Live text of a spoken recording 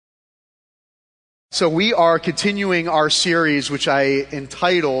So we are continuing our series, which I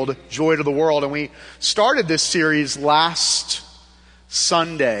entitled Joy to the World. And we started this series last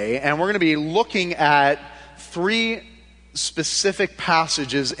Sunday. And we're going to be looking at three specific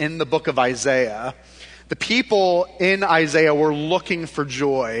passages in the book of Isaiah. The people in Isaiah were looking for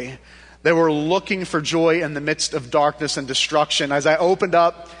joy. They were looking for joy in the midst of darkness and destruction. As I opened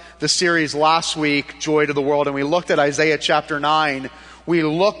up the series last week, Joy to the World, and we looked at Isaiah chapter 9, we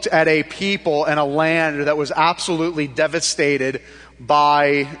looked at a people and a land that was absolutely devastated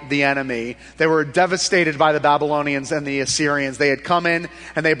by the enemy. They were devastated by the Babylonians and the Assyrians. They had come in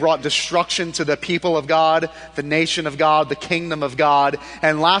and they brought destruction to the people of God, the nation of God, the kingdom of God.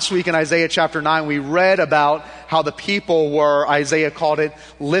 And last week in Isaiah chapter 9, we read about how the people were, Isaiah called it,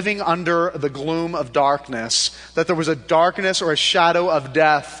 living under the gloom of darkness. That there was a darkness or a shadow of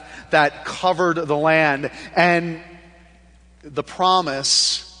death that covered the land. And the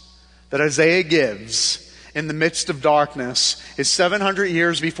promise that Isaiah gives in the midst of darkness is 700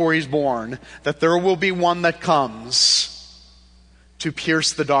 years before he's born, that there will be one that comes to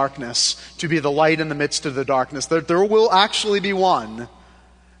pierce the darkness, to be the light in the midst of the darkness. That there will actually be one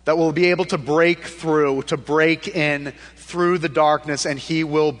that will be able to break through, to break in through the darkness, and he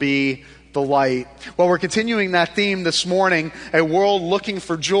will be the light. Well, we're continuing that theme this morning, a world looking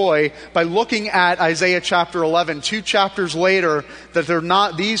for joy, by looking at Isaiah chapter 11, 2 chapters later,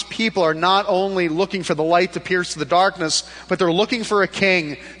 that these people are not only looking for the light to pierce the darkness, but they're looking for a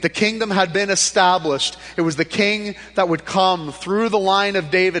king. The kingdom had been established. It was the king that would come through the line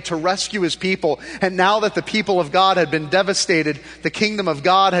of David to rescue his people. And now that the people of God had been devastated, the kingdom of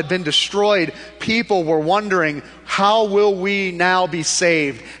God had been destroyed, people were wondering, how will we now be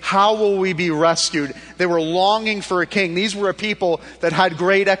saved? How will we be rescued? They were longing for a king. These were a people that had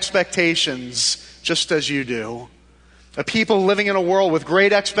great expectations, just as you do. A people living in a world with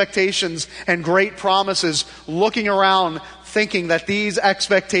great expectations and great promises, looking around thinking that these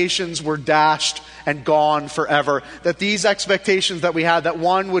expectations were dashed and gone forever. That these expectations that we had, that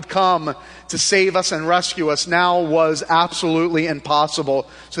one would come to save us and rescue us, now was absolutely impossible.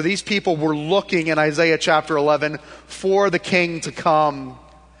 So these people were looking in Isaiah chapter 11 for the king to come,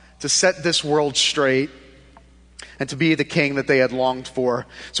 to set this world straight, and to be the king that they had longed for.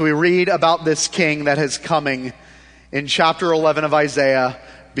 So we read about this king that is coming in chapter 11 of Isaiah.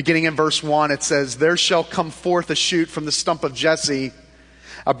 Beginning in verse 1, it says, "There shall come forth a shoot from the stump of Jesse.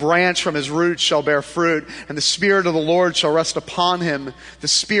 A branch from his roots shall bear fruit, and the Spirit of the Lord shall rest upon him, the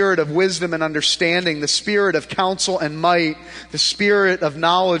Spirit of wisdom and understanding, the Spirit of counsel and might, the Spirit of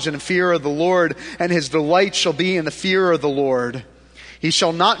knowledge and fear of the Lord, and his delight shall be in the fear of the Lord. He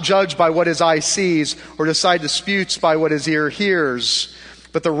shall not judge by what his eye sees, or decide disputes by what his ear hears.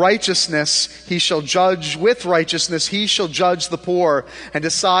 But the righteousness he shall judge, with righteousness he shall judge the poor, and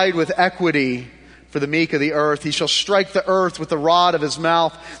decide with equity for the meek of the earth. He shall strike the earth with the rod of his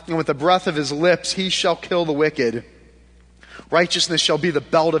mouth, and with the breath of his lips he shall kill the wicked. Righteousness shall be the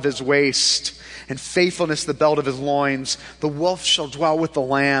belt of his waist, and faithfulness the belt of his loins. The wolf shall dwell with the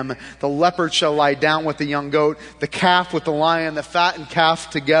lamb. The leopard shall lie down with the young goat. The calf with the lion, the fattened calf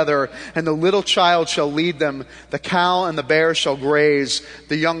together. And the little child shall lead them. The cow and the bear shall graze.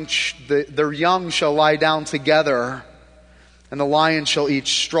 Their young shall lie down together. And the lion shall eat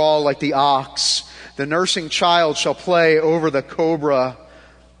straw like the ox. The nursing child shall play over the cobra,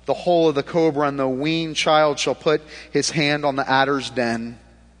 the hole of the cobra, and the weaned child shall put his hand on the adder's den.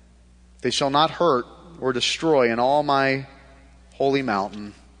 They shall not hurt or destroy in all my holy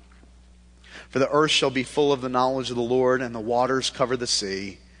mountain. For the earth shall be full of the knowledge of the Lord, and the waters cover the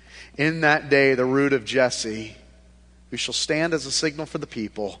sea. In that day the root of Jesse, who shall stand as a signal for the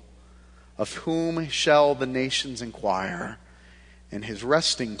people, of whom shall the nations inquire, and his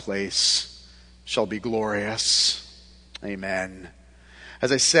resting place shall be glorious." Amen.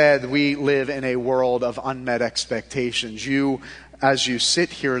 As I said, we live in a world of unmet expectations. You, as you sit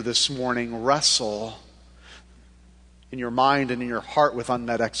here this morning, wrestle in your mind and in your heart with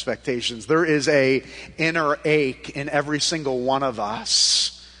unmet expectations. There is an inner ache in every single one of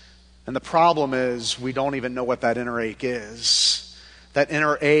us. And the problem is we don't even know what that inner ache is. That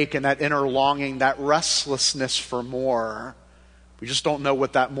inner ache and that inner longing, that restlessness for more. We just don't know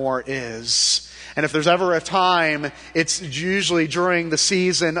what that more is. And if there's ever a time, it's usually during the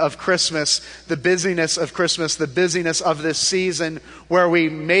season of Christmas, the busyness of Christmas, the busyness of this season, where we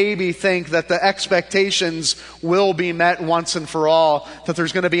maybe think that the expectations will be met once and for all, that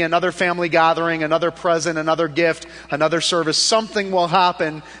there's going to be another family gathering, another present, another gift, another service. Something will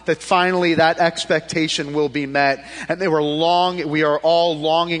happen that finally that expectation will be met. And we are all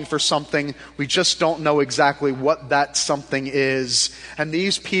longing for something. We just don't know exactly what that something is. And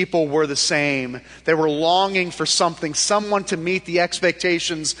these people were the same. They were longing for something, someone to meet the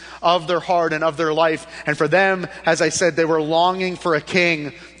expectations of their heart and of their life. And for them, as I said, they were longing for a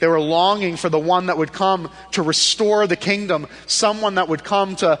king. They were longing for the one that would come to restore the kingdom, someone that would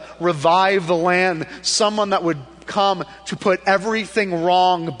come to revive the land, someone that would come to put everything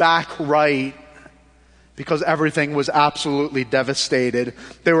wrong back right, because everything was absolutely devastated.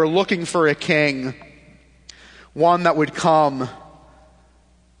 They were looking for a king, one that would come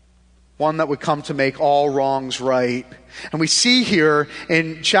to make all wrongs right. And we see here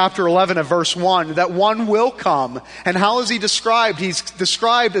in chapter 11 of verse 1 that one will come. And how is he described? He's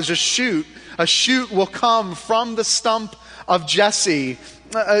described as a shoot. A shoot will come from the stump of Jesse.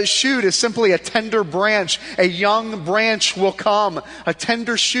 A shoot is simply a tender branch. A young branch will come, a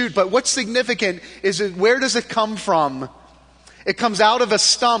tender shoot. But what's significant is where does it come from? It comes out of a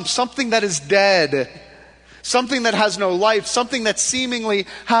stump, something that is dead. Something that has no life, something that seemingly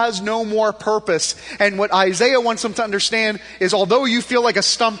has no more purpose. And what Isaiah wants them to understand is, although you feel like a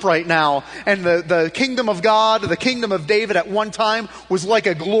stump right now, and the kingdom of God, the kingdom of David at one time was like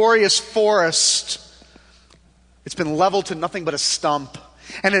a glorious forest, it's been leveled to nothing but a stump.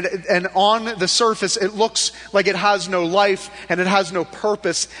 And on the surface, it looks like it has no life, and it has no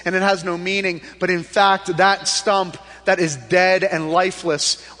purpose, and it has no meaning. But in fact, that stump that is dead and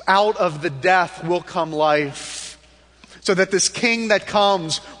lifeless, out of the death will come life. So that this king that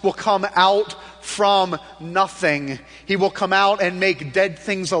comes will come out from nothing. He will come out and make dead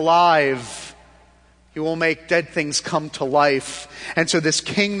things alive. He will make dead things come to life. And so this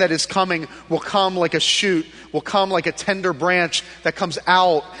king that is coming will come like a shoot, will come like a tender branch that comes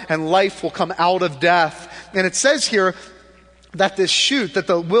out, and life will come out of death. And it says here that this shoot,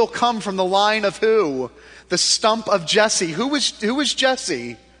 will come from the line of who? The stump of Jesse. Who was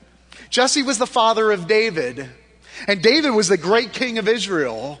Jesse? Jesse was the father of David. And David was the great king of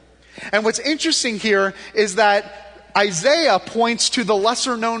Israel. And what's interesting here is that Isaiah points to the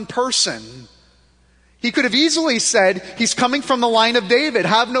lesser known person. He could have easily said, he's coming from the line of David.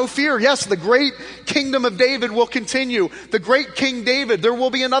 Have no fear. Yes, the great kingdom of David will continue. The great King David, there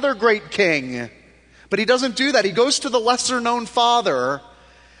will be another great king. But he doesn't do that. He goes to the lesser known father.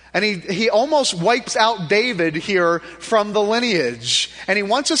 And he almost wipes out David here from the lineage. And he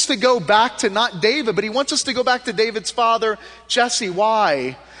wants us to go back to not David, but he wants us to go back to David's father, Jesse.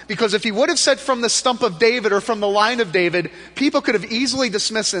 Why? Because if he would have said from the stump of David or from the line of David, people could have easily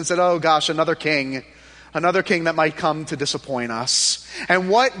dismissed it and said, oh gosh, another king that might come to disappoint us. And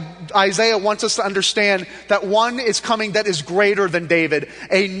what Isaiah wants us to understand, that one is coming that is greater than David.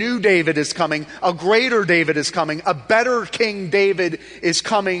 A new David is coming. A greater David is coming. A better King David is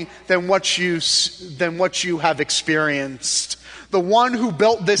coming than what you have experienced. The one who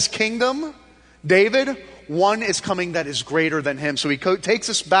built this kingdom, David, one is coming that is greater than him. So he takes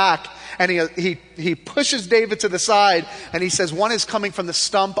us back, and he pushes David to the side, and he says one is coming from the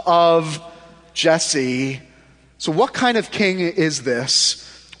stump of Jesse. So what kind of king is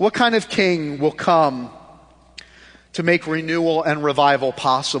this? What kind of king will come to make renewal and revival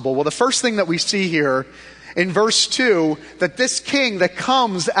possible? Well, the first thing that we see here in verse 2, that this king that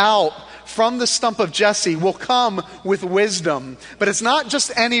comes out from the stump of Jesse will come with wisdom. But it's not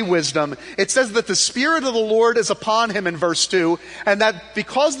just any wisdom. It says that the Spirit of the Lord is upon him in verse 2, and that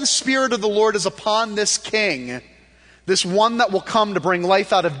because the Spirit of the Lord is upon this king, this one that will come to bring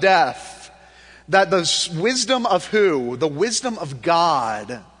life out of death, that the wisdom of who? The wisdom of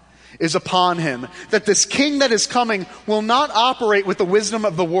God is upon him. That this king that is coming will not operate with the wisdom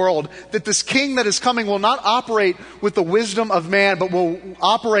of the world. That this king that is coming will not operate with the wisdom of man, but will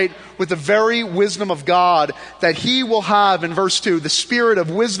operate with the very wisdom of God. That he will have, in verse 2, the spirit of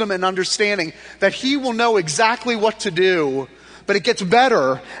wisdom and understanding. That he will know exactly what to do. But it gets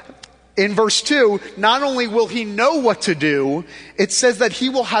better. In verse 2, not only will he know what to do, it says that he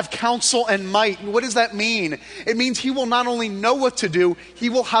will have counsel and might. What does that mean? It means he will not only know what to do, he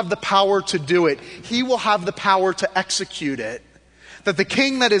will have the power to do it. He will have the power to execute it. That the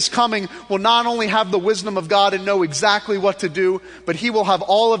king that is coming will not only have the wisdom of God and know exactly what to do, but he will have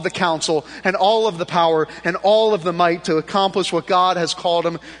all of the counsel and all of the power and all of the might to accomplish what God has called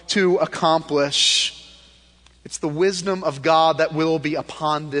him to accomplish. It's the wisdom of God that will be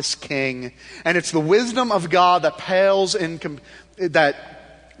upon this king. And it's the wisdom of God that that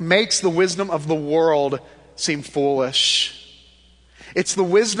makes the wisdom of the world seem foolish. It's the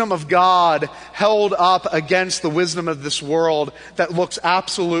wisdom of God held up against the wisdom of this world that looks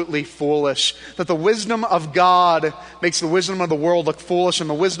absolutely foolish. That the wisdom of God makes the wisdom of the world look foolish, and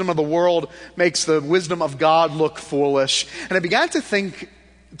the wisdom of the world makes the wisdom of God look foolish. And I began to think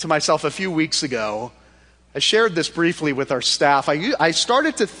to myself a few weeks ago, I shared this briefly with our staff. I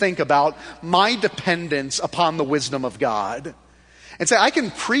started to think about my dependence upon the wisdom of God. And say, I can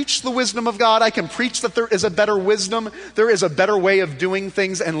preach the wisdom of God. I can preach that there is a better wisdom. There is a better way of doing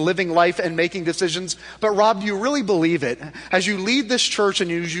things and living life and making decisions. But Rob, do you really believe it? As you lead this church and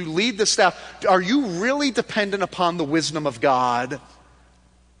as you lead the staff, are you really dependent upon the wisdom of God?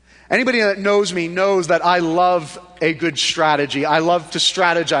 Anybody that knows me knows that I love a good strategy. I love to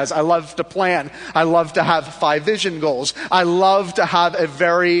strategize. I love to plan. I love to have 5 vision goals. I love to have a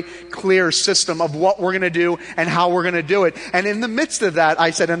very clear system of what we're going to do and how we're going to do it. And in the midst of that,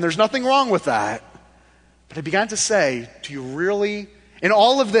 I said, and there's nothing wrong with that. But I began to say, do you really, in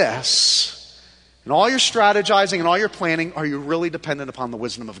all of this, in all your strategizing and all your planning, are you really dependent upon the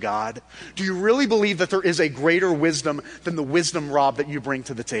wisdom of God? Do you really believe that there is a greater wisdom than the wisdom, Rob, that you bring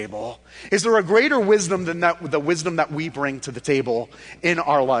to the table? Is there a greater wisdom than the wisdom that we bring to the table in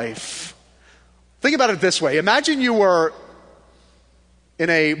our life? Think about it this way. Imagine you were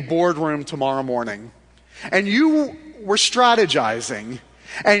in a boardroom tomorrow morning and you were strategizing.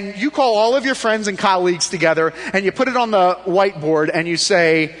 And you call all of your friends and colleagues together and you put it on the whiteboard and you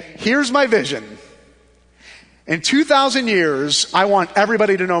say, here's my vision. In 2,000 years, I want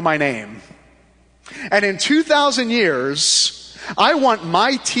everybody to know my name. And in 2,000 years, I want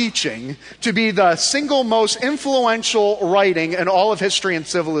my teaching to be the single most influential writing in all of history and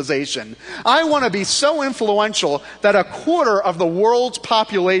civilization. I want to be so influential that 1/4 of the world's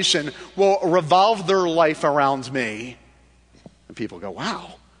population will revolve their life around me. And people go,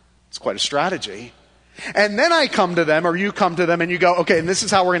 wow, it's quite a strategy. And then I come to them, or you come to them, and you go, okay, and this is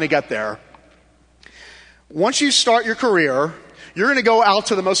how we're going to get there. Once you start your career, you're going to go out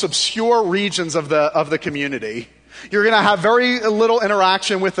to the most obscure regions of the community. You're going to have very little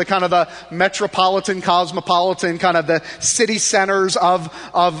interaction with the kind of the metropolitan, cosmopolitan, kind of the city centers of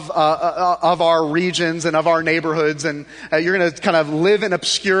our regions and of our neighborhoods, and you're going to kind of live in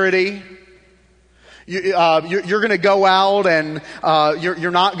obscurity. You're going to go out and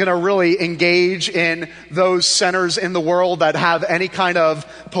you're not going to really engage in those centers in the world that have any kind of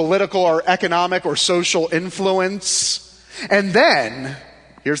political or economic or social influence. And then,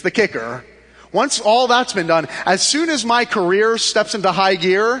 here's the kicker. Once all that's been done, as soon as my career steps into high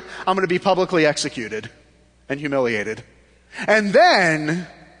gear, I'm going to be publicly executed and humiliated. And then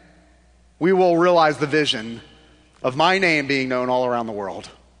we will realize the vision of my name being known all around the world.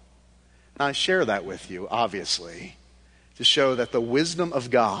 Now, I share that with you, obviously, to show that the wisdom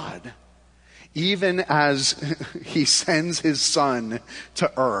of God, even as he sends his son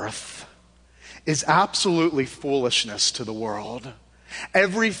to earth, is absolutely foolishness to the world.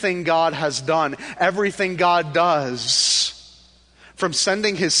 Everything God has done, everything God does, from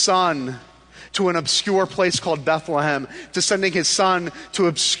sending his son to an obscure place called Bethlehem, to sending his son to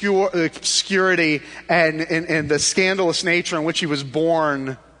obscurity and the scandalous nature in which he was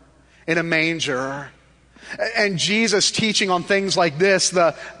born in a manger. And Jesus teaching on things like this,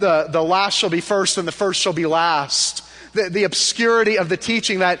 the last shall be first and the first shall be last. The obscurity of the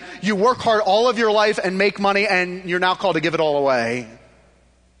teaching that you work hard all of your life and make money and you're now called to give it all away.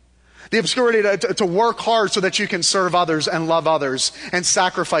 The obscurity to work hard so that you can serve others and love others and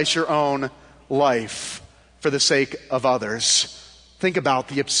sacrifice your own life for the sake of others. Think about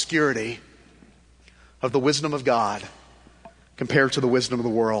the obscurity of the wisdom of God compared to the wisdom of the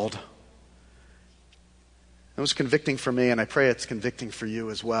world. It was convicting for me, and I pray it's convicting for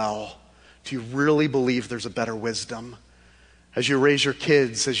you as well. Do you really believe there's a better wisdom? As you raise your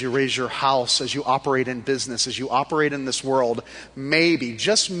kids, as you raise your house, as you operate in business, as you operate in this world, maybe,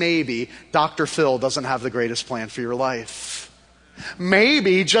 just maybe, Dr. Phil doesn't have the greatest plan for your life.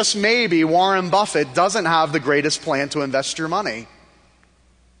 Maybe, just maybe, Warren Buffett doesn't have the greatest plan to invest your money.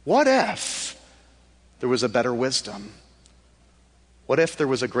 What if there was a better wisdom? What if there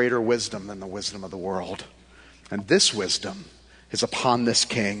was a greater wisdom than the wisdom of the world? And this wisdom is upon this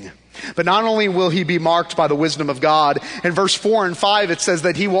king. But not only will he be marked by the wisdom of God, in verse 4 and 5 it says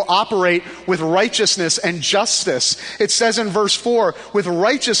that he will operate with righteousness and justice. It says in verse 4, with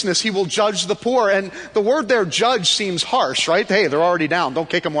righteousness he will judge the poor. And the word there, judge, seems harsh, right? Hey, they're already down. Don't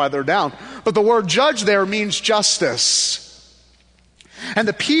kick them while they're down. But the word judge there means justice. And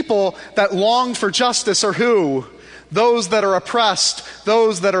the people that long for justice are who? Those that are oppressed,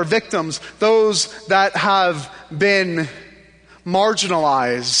 those that are victims, those that have been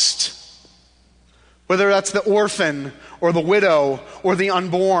marginalized. Whether that's the orphan or the widow or the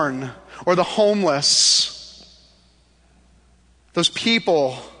unborn or the homeless. Those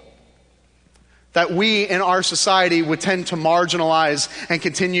people that we in our society would tend to marginalize and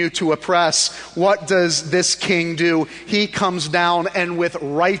continue to oppress. What does this king do? He comes down, and with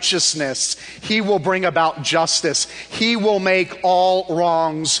righteousness, he will bring about justice. He will make all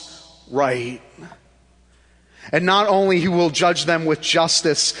wrongs right. And not only he will judge them with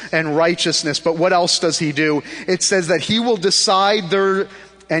justice and righteousness, but what else does he do? It says that he will decide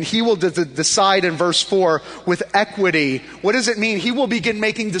decide in verse 4 with equity. What does it mean? He will begin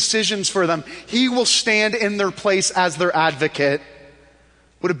making decisions for them. He will stand in their place as their advocate.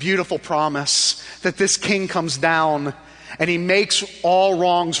 What a beautiful promise that this king comes down and he makes all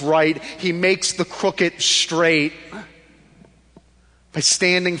wrongs right. He makes the crooked straight by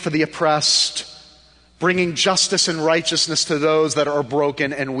standing for the oppressed, bringing justice and righteousness to those that are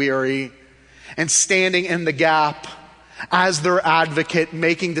broken and weary, and standing in the gap as their advocate,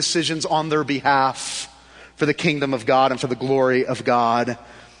 making decisions on their behalf for the kingdom of God and for the glory of God.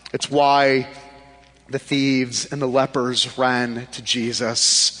 It's why the thieves and the lepers ran to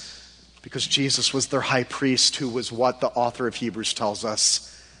Jesus, because Jesus was their high priest, who was what the author of Hebrews tells us,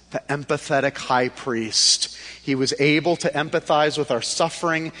 the empathetic high priest. He was able to empathize with our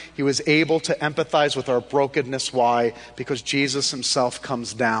suffering. He was able to empathize with our brokenness. Why? Because Jesus himself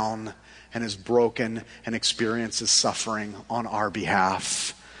comes down and is broken and experiences suffering on our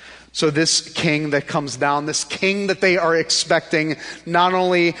behalf. So this king that comes down, this king that they are expecting, not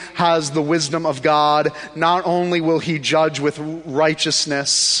only has the wisdom of God, not only will he judge with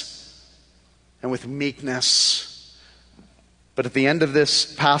righteousness and with meekness, but at the end of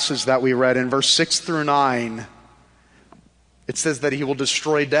this passage that we read in verse 6 through 9, it says that he will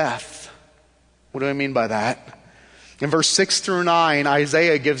destroy death. What do I mean by that? In verse 6 through 9,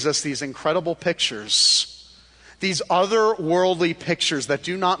 Isaiah gives us these incredible pictures, these otherworldly pictures that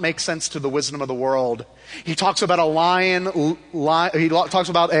do not make sense to the wisdom of the world. He talks about a lion, he talks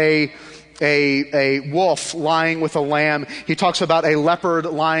about a wolf lying with a lamb. He talks about a leopard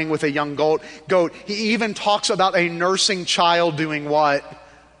lying with a young goat. He even talks about a nursing child doing what?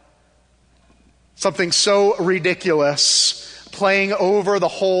 Something so ridiculous, playing over the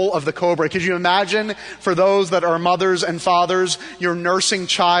hole of the cobra. Could you imagine, for those that are mothers and fathers, your nursing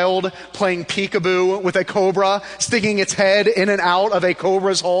child playing peekaboo with a cobra, sticking its head in and out of a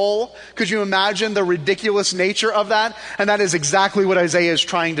cobra's hole? Could you imagine the ridiculous nature of that? And that is exactly what Isaiah is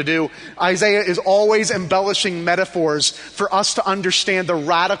trying to do. Isaiah is always embellishing metaphors for us to understand the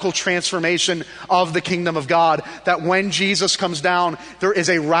radical transformation of the kingdom of God. That when Jesus comes down, there is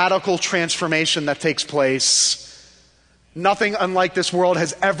a radical transformation that takes place. Nothing unlike this world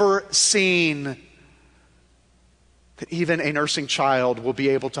has ever seen. That even a nursing child will be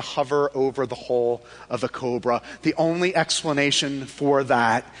able to hover over the hole of a cobra. The only explanation for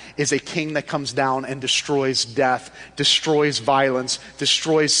that is a king that comes down and destroys death, destroys violence,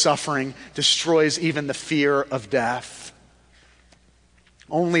 destroys suffering, destroys even the fear of death.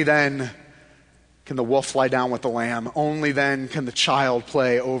 Only then can the wolf lie down with the lamb. Only then can the child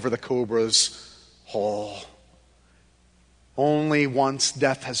play over the cobra's hole. Only once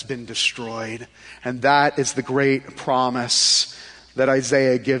death has been destroyed. And that is the great promise that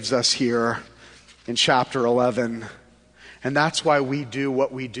Isaiah gives us here in chapter 11. And that's why we do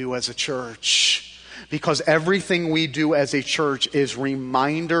what we do as a church. Because everything we do as a church is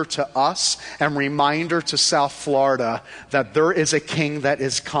reminder to us and reminder to South Florida that there is a king that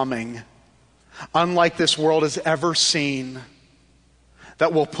is coming, unlike this world has ever seen,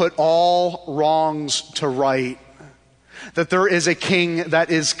 that will put all wrongs to right. That there is a king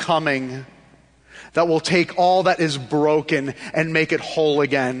that is coming, that will take all that is broken and make it whole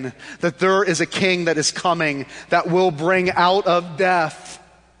again. That there is a king that is coming that will bring out of death,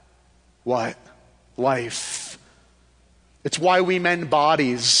 what? Life. It's why we mend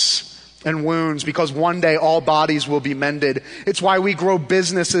bodies and wounds, because one day all bodies will be mended. It's why we grow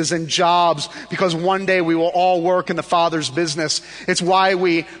businesses and jobs, because one day we will all work in the Father's business. It's why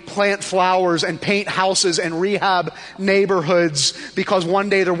we plant flowers and paint houses and rehab neighborhoods, because one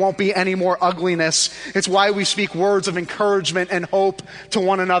day there won't be any more ugliness. It's why we speak words of encouragement and hope to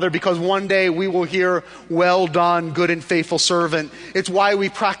one another, because one day we will hear, "Well done, good and faithful servant." It's why we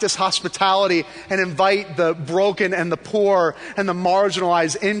practice hospitality and invite the broken and the poor and the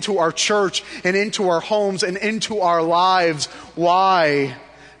marginalized into our church and into our homes and into our lives. Why?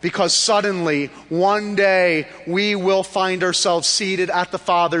 Because suddenly, one day, we will find ourselves seated at the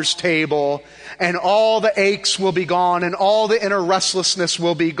Father's table, and all the aches will be gone, and all the inner restlessness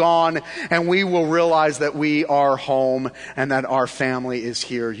will be gone, and we will realize that we are home and that our family is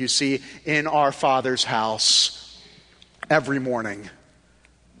here. You see, in our Father's house, every morning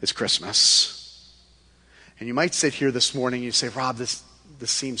is Christmas. And you might sit here this morning and you say, "Rob, this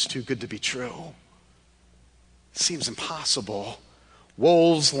seems too good to be true." Seems impossible.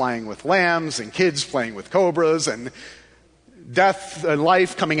 Wolves lying with lambs, and kids playing with cobras, and death and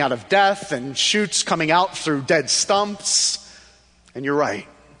life coming out of death, and shoots coming out through dead stumps. And you're right.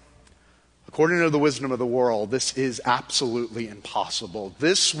 According to the wisdom of the world, this is absolutely impossible.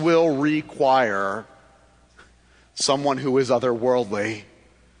 This will require someone who is otherworldly.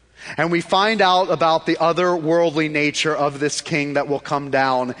 And we find out about the otherworldly nature of this king that will come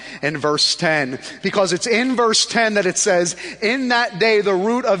down in verse 10. Because it's in verse 10 that it says, in that day the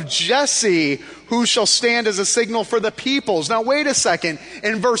root of Jesse, who shall stand as a signal for the peoples. Now wait a second.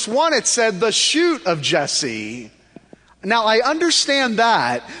 In verse 1 it said the shoot of Jesse. Now I understand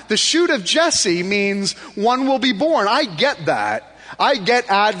that. The shoot of Jesse means one will be born. I get that. I get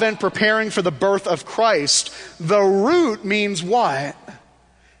Advent preparing for the birth of Christ. The root means what?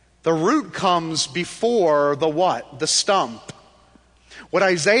 The root comes before the what? The stump. What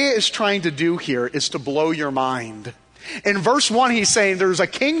Isaiah is trying to do here is to blow your mind. In verse 1, he's saying there's a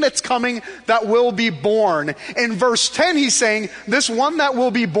king that's coming that will be born. In verse 10, he's saying this one that will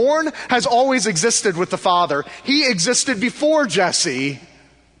be born has always existed with the Father. He existed before Jesse.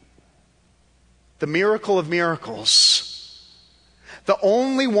 The miracle of miracles. The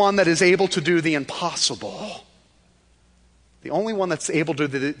only one that is able to do the impossible. The only one that's able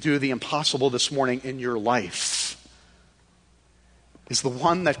to do the impossible this morning in your life is the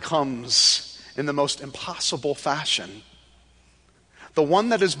one that comes in the most impossible fashion. The one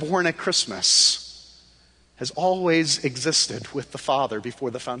that is born at Christmas has always existed with the Father before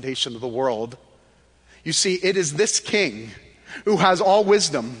the foundation of the world. You see, it is this king who has all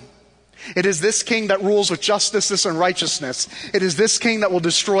wisdom. It is this king that rules with justice and righteousness. It is this king that will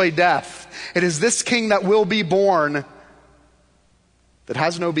destroy death. It is this king that will be born that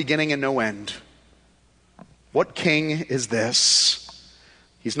has no beginning and no end. What king is this?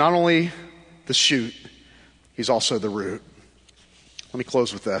 He's not only the shoot, he's also the root. Let me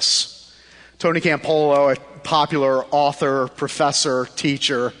close with this. Tony Campolo, a popular author, professor,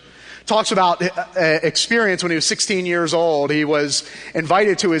 teacher, talks about experience when he was 16 years old. He was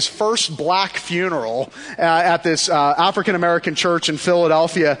invited to his first black funeral at this African-American church in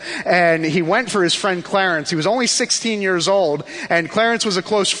Philadelphia. And he went for his friend Clarence. He was only 16 years old. And Clarence was a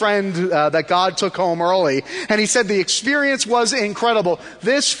close friend that God took home early. And he said the experience was incredible.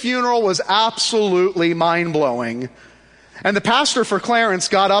 This funeral was absolutely mind-blowing. And the pastor for Clarence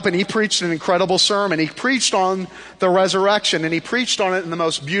got up and he preached an incredible sermon. He preached on the resurrection, and he preached on it in the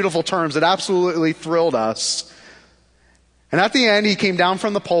most beautiful terms. It absolutely thrilled us. And at the end, he came down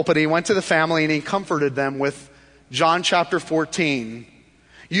from the pulpit, he went to the family, and he comforted them with John chapter 14.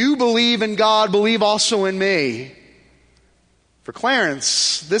 You believe in God, believe also in me. For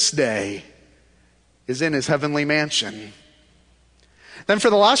Clarence, this day is in his heavenly mansion. Then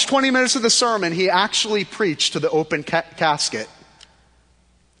for the last 20 minutes of the sermon, he actually preached to the open casket.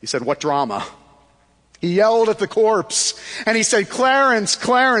 He said, what drama? He yelled at the corpse and he said, Clarence,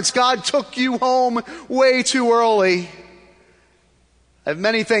 Clarence, God took you home way too early. I have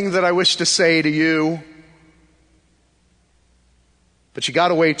many things that I wish to say to you, but you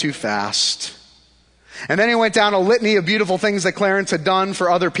got away too fast. And then he went down a litany of beautiful things that Clarence had done for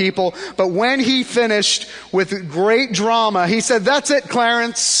other people. But when he finished with great drama, he said, that's it,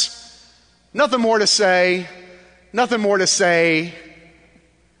 Clarence. Nothing more to say. Nothing more to say.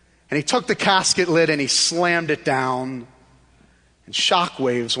 And he took the casket lid and he slammed it down. And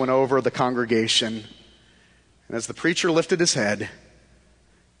shockwaves went over the congregation. And as the preacher lifted his head,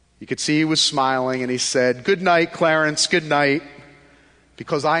 you could see he was smiling, and he said, good night, Clarence, good night.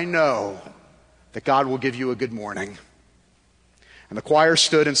 Because I know that God will give you a good morning. And the choir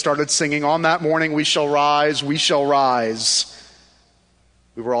stood and started singing, on that morning we shall rise, we shall rise.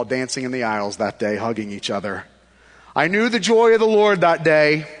 We were all dancing in the aisles that day, hugging each other. I knew the joy of the Lord that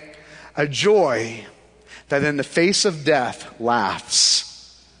day, a joy that in the face of death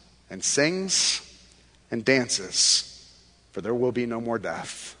laughs and sings and dances, for there will be no more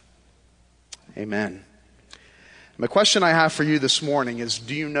death. Amen. My question I have for you this morning is,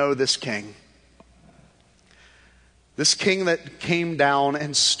 do you know this king? This king that came down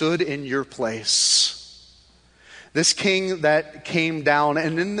and stood in your place. This king that came down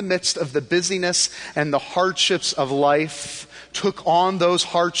and in the midst of the busyness and the hardships of life, took on those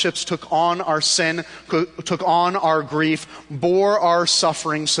hardships, took on our sin, took on our grief, bore our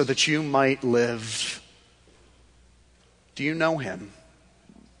suffering so that you might live. Do you know him?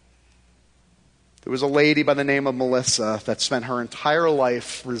 There was a lady by the name of Melissa that spent her entire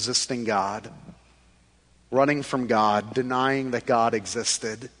life resisting God, running from God, denying that God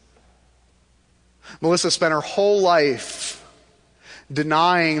existed. Melissa spent her whole life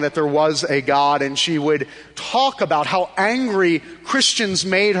denying that there was a God, and she would talk about how angry Christians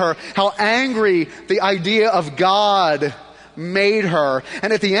made her, how angry the idea of God made her.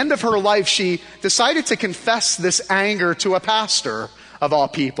 And at the end of her life, she decided to confess this anger to a pastor of all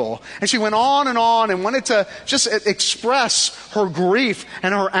people. And she went on and wanted to just express her grief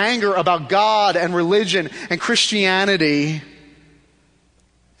and her anger about God and religion and Christianity.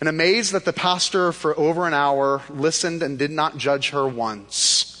 And amazed that the pastor for over an hour listened and did not judge her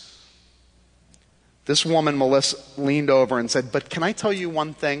once, this woman, Melissa, leaned over and said, "But can I tell you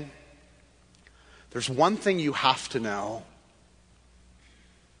one thing? There's one thing you have to know.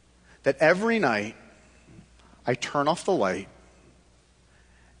 That every night I turn off the light,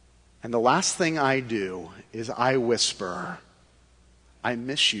 and the last thing I do is I whisper, 'I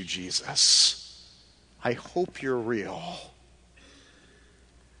miss you, Jesus. I hope you're real.'"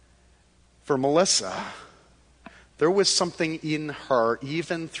 For Melissa, there was something in her,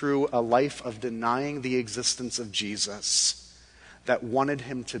 even through a life of denying the existence of Jesus, that wanted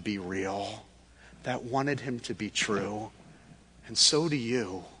him to be real, that wanted him to be true. And so do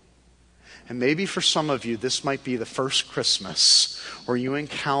you. And maybe for some of you, this might be the first Christmas where you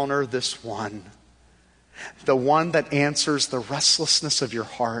encounter this one, the one that answers the restlessness of your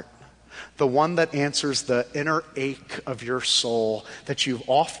heart, the one that answers the inner ache of your soul that you've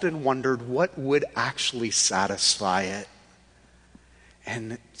often wondered what would actually satisfy it.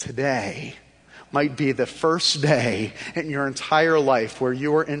 And today might be the first day in your entire life where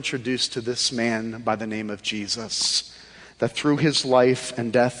you are introduced to this man by the name of Jesus, that through his life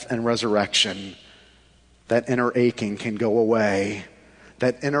and death and resurrection, that inner aching can go away,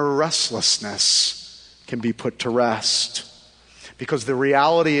 that inner restlessness can be put to rest. Because the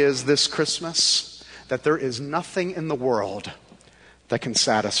reality is this Christmas, that there is nothing in the world that can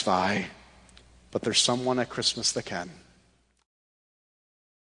satisfy, but there's someone at Christmas that can.